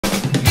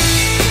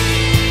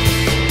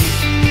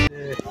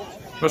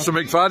Mr.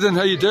 McFadden,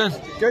 how you doing?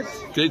 Good.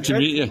 Great to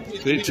meet you.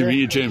 Great to meet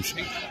you, James.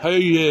 How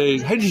did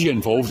you get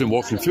involved in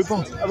walking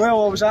football?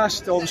 Well, I was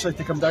asked obviously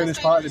to come down as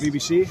part of the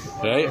BBC,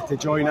 right, to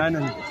join in,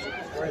 and to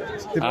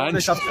be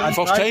honest,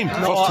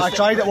 I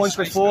tried it once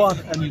before,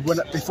 and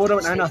before I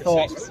went in, I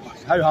thought,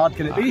 how hard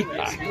can it be?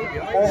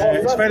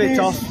 It's very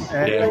tough.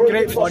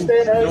 Great fun.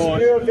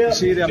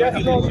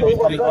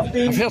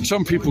 I've heard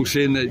some people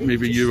saying that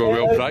maybe you were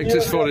well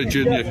practiced for it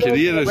during your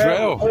career as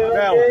well.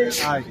 Well,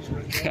 aye.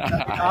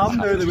 I'm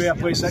now the way I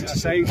play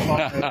exercise,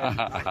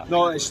 but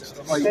no, it's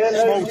like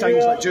small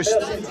things like just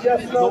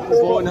knock the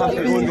ball and have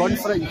to go and run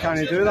for it. You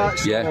can't do that.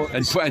 So yeah,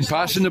 and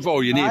passing the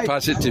ball, you need to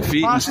pass it to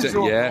feet instead.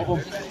 Yeah.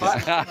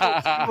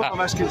 A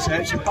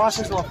misconception.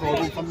 Passing's not a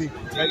problem for me.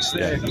 It's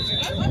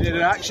the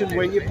reaction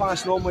when you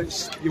pass. Normally,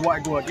 you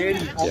want to go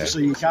again.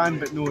 Obviously, you can,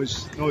 but no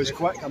as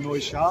quick and no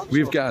as sharp.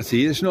 We've got a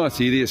theory. It's not a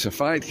theory. It's a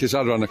fact, because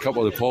I run a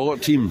couple of the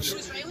Pollard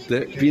teams.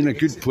 That being a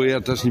good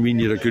player doesn't mean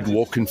you're a good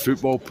walking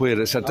football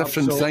player. It's a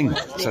different thing.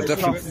 It's a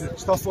different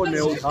stuff on the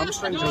old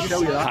hamstrings. I'll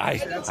tell you that.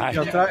 Aye.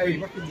 You're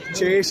trying to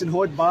chase and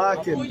hold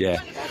back, and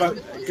but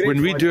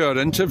when we do our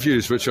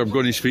interviews, which I'm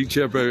going to speak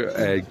to you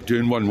about,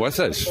 doing one with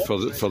us for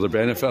the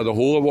benefit of the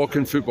whole of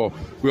walking football,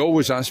 we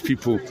always ask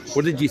people,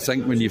 what did you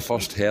think when you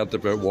first heard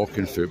about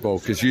walking football?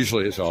 Because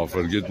usually it's, oh,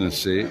 for goodness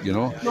sake, you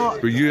know. No,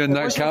 were you in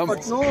that camp?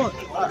 No,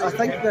 I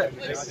think that,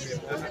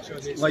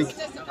 like,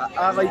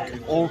 I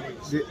like all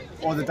the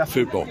different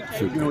football.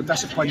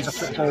 Disciplines of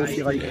football, if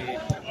you like,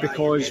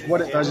 because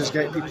what it does is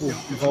get people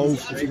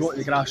involved. If you go to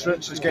the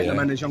grassroots, it's getting them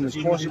in as young as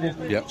possible,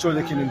 so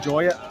they can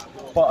enjoy it.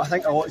 But I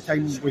think a lot of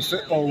times with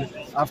football,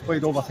 I've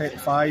played over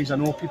 35s. I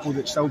know people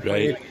that still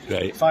play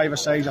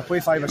five-a-sides. I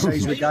play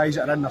five-a-sides with guys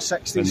that are in their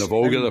 60s. And they've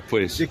all got their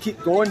place. They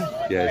keep going.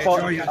 Yeah.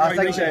 But I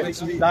think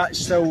that's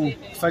still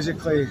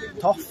physically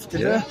tough to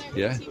do.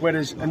 Yeah.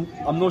 Whereas, and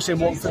I'm not saying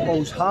walking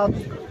football's hard.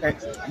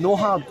 No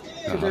hard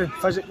to do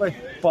physically,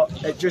 but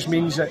it just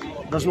means that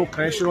there's no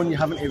pressure on you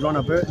having to run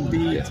about and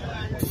be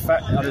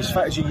fit, or as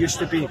fit as you used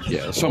to be.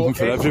 Yeah, there's something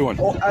for everyone.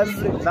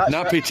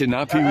 Nappy to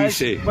nappy, we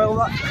say.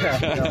 Well,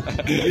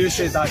 you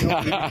said that,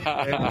 not me.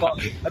 But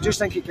I just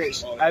think it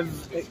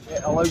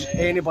allows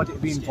anybody to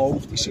be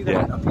involved. You see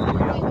the people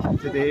here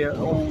today,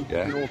 all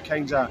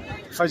kinds of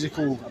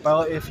physical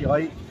ability, if you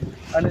like.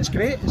 And it's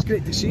great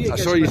to see it. I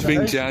saw you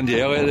speaking to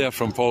Andy Elliott there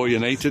from Paul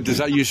United. Is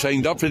that you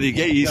signed up? Did he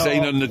get you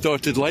signed on the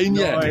dotted line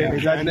yet? No, he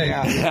didn't.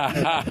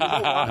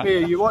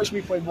 You watch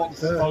me playing walking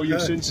football, you'll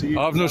soon see.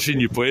 I've not seen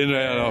you playing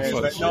right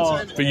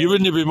enough. But you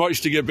wouldn't be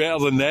much to get better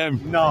than them.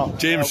 No.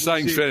 James,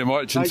 thanks very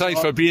much. And thanks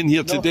for being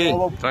here today.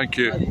 Thank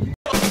you.